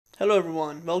Hello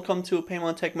everyone, welcome to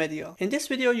Paymon Tech Media. In this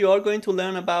video you are going to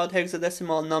learn about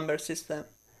hexadecimal number system.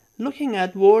 Looking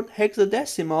at word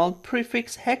hexadecimal,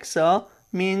 prefix hexa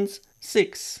means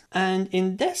 6. And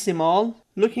in decimal,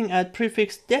 looking at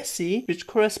prefix deci, which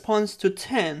corresponds to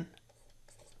 10.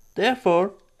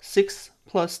 Therefore, 6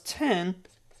 plus 10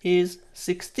 is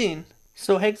 16.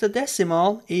 So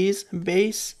hexadecimal is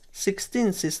base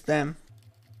 16 system.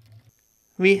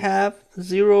 We have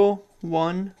 0,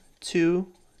 1, 2,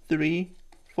 3,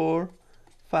 4,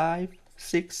 5,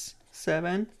 6,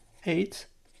 7, 8,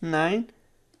 9,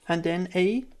 and then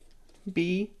A,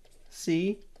 B,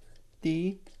 C,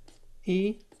 D,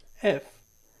 E, F.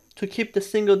 To keep the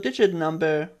single digit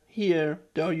number here,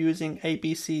 they are using A,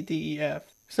 B, C, D, E, F.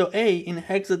 So A in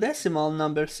hexadecimal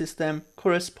number system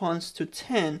corresponds to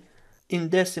 10 in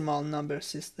decimal number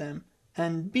system,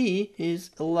 and B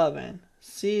is 11,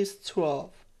 C is 12,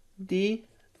 D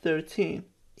 13,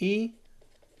 E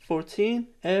 14,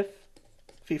 F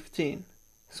 15.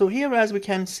 So here, as we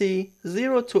can see,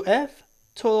 0 to F,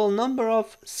 total number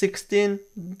of 16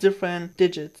 different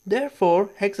digits. Therefore,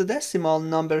 hexadecimal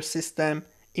number system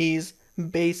is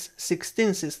base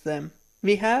 16 system.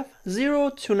 We have 0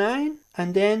 to 9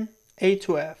 and then A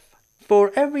to F.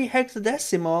 For every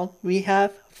hexadecimal, we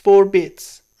have 4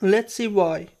 bits. Let's see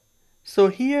why. So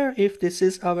here, if this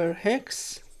is our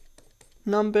hex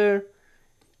number,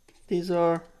 these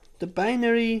are the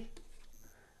binary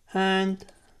and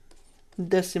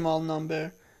decimal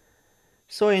number.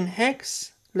 So in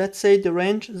hex, let's say the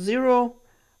range 0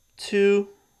 to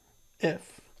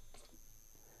F.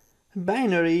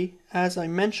 Binary, as I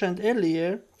mentioned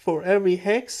earlier, for every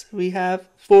hex we have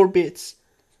 4 bits.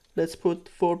 Let's put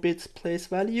 4 bits place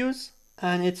values,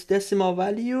 and its decimal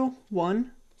value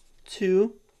 1,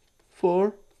 2,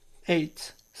 4,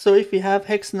 8. So if we have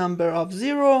hex number of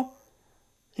 0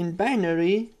 in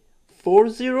binary, 4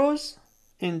 zeros,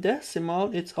 in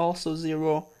decimal it's also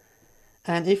 0.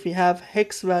 And if we have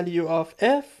hex value of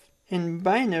F in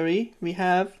binary, we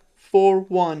have 4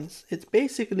 ones. It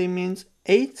basically means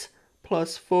 8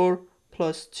 plus 4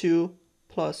 plus 2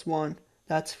 plus 1.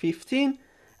 That's 15,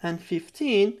 and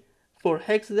 15 for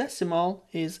hexadecimal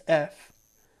is F.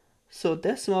 So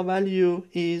decimal value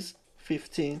is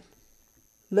 15.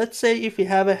 Let's say if we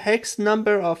have a hex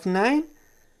number of 9,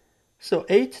 so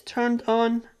 8 turned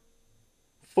on,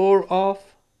 4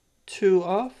 off, 2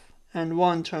 off, and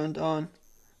 1 turned on.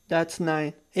 That's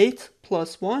 9. 8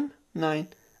 plus 1, 9.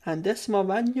 And decimal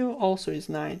value also is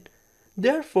 9.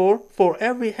 Therefore, for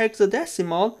every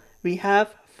hexadecimal, we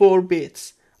have 4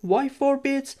 bits. Why 4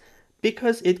 bits?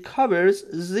 Because it covers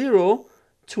 0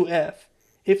 to F.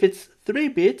 If it's 3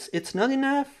 bits, it's not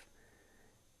enough.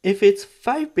 If it's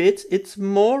 5 bits, it's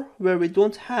more where we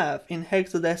don't have in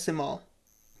hexadecimal.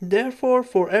 Therefore,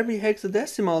 for every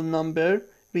hexadecimal number,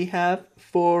 we have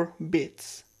 4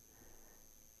 bits.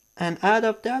 And out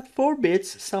of that 4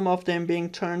 bits, some of them being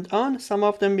turned on, some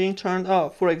of them being turned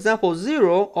off. For example,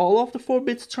 0, all of the 4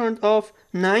 bits turned off.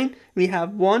 9, we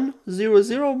have 1, 0,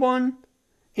 0, 1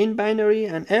 in binary,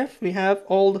 and F, we have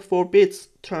all the 4 bits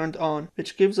turned on,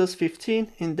 which gives us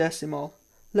 15 in decimal.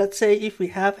 Let's say if we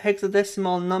have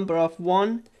hexadecimal number of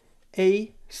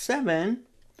 1A7,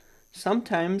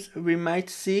 sometimes we might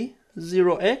see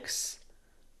 0x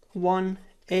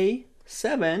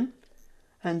 1A7,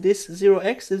 and this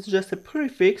 0x is just a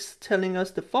prefix telling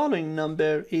us the following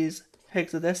number is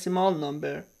hexadecimal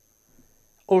number.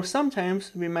 Or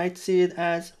sometimes we might see it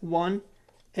as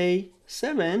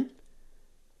 1A7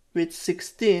 with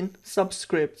 16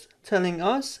 subscripts, telling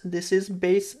us this is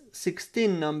base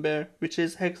 16 number, which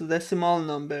is hexadecimal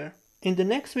number. In the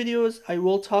next videos, I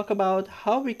will talk about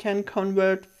how we can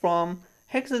convert from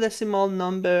hexadecimal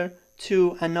number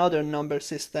to another number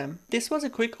system. This was a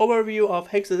quick overview of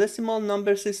hexadecimal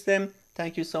number system.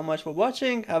 Thank you so much for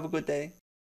watching. Have a good day.